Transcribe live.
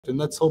and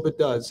let's hope it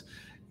does.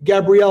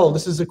 Gabrielle,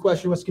 this is a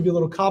question. Let's give you a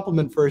little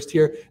compliment first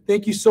here.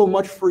 Thank you so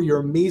much for your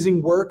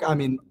amazing work.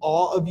 I'm in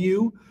awe of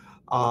you.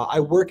 I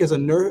work as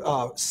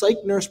a psych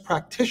nurse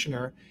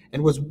practitioner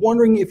and was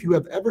wondering if you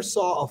have ever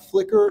saw a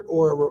flicker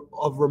or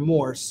of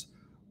remorse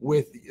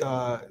with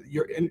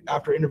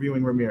after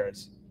interviewing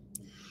Ramirez.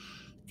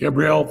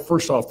 Gabrielle,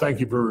 first off, thank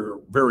you for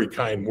your very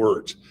kind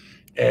words.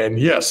 And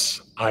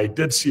yes, I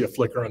did see a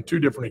flicker on 2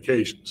 different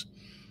occasions.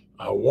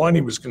 One,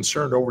 he was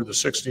concerned over the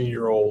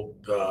 16-year-old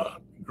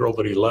girl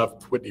that he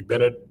left, Whitney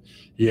Bennett.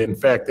 He in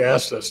fact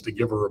asked us to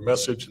give her a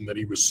message and that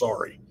he was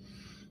sorry.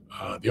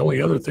 The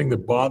only other thing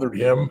that bothered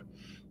him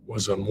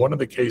was on one of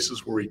the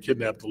cases where he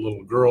kidnapped a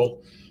little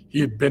girl. He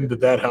had been to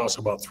that house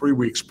about 3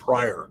 weeks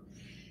prior.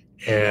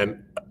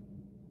 And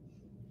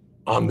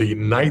on the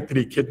night that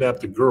he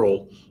kidnapped the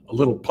girl, a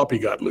little puppy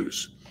got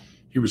loose.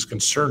 He was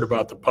concerned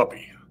about the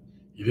puppy.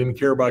 He didn't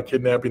care about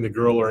kidnapping the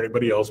girl or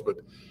anybody else, but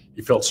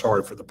he felt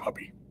sorry for the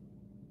puppy.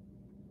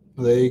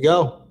 Well, there you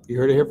go. You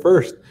heard it here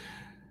first.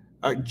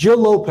 Jill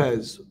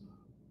Lopez,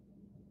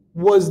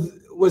 what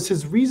was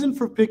his reason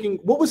for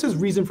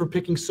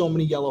picking so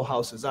many yellow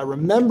houses? I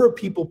remember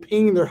people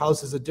painting their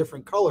houses a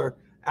different color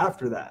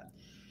after that.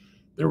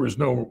 There was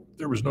no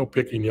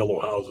picking yellow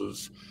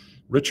houses.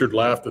 Richard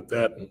laughed at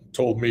that and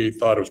told me he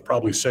thought it was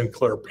probably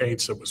Sinclair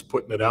Paints that was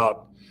putting it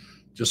out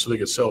just so they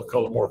could sell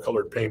more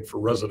colored paint for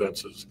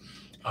residences.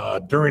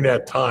 During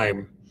that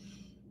time,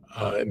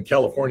 in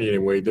California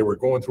anyway, they were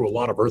going through a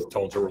lot of earth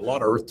tones. There were a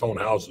lot of earth tone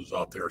houses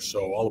out there.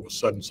 So all of a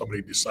sudden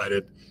somebody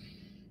decided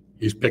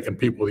he's picking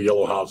people with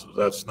yellow houses.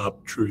 That's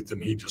not the truth,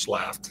 and he just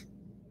laughed.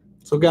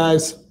 So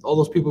guys, all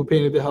those people who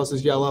painted the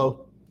houses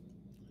yellow,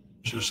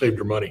 should have saved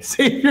your money.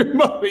 Save your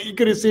money. You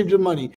could have saved your money.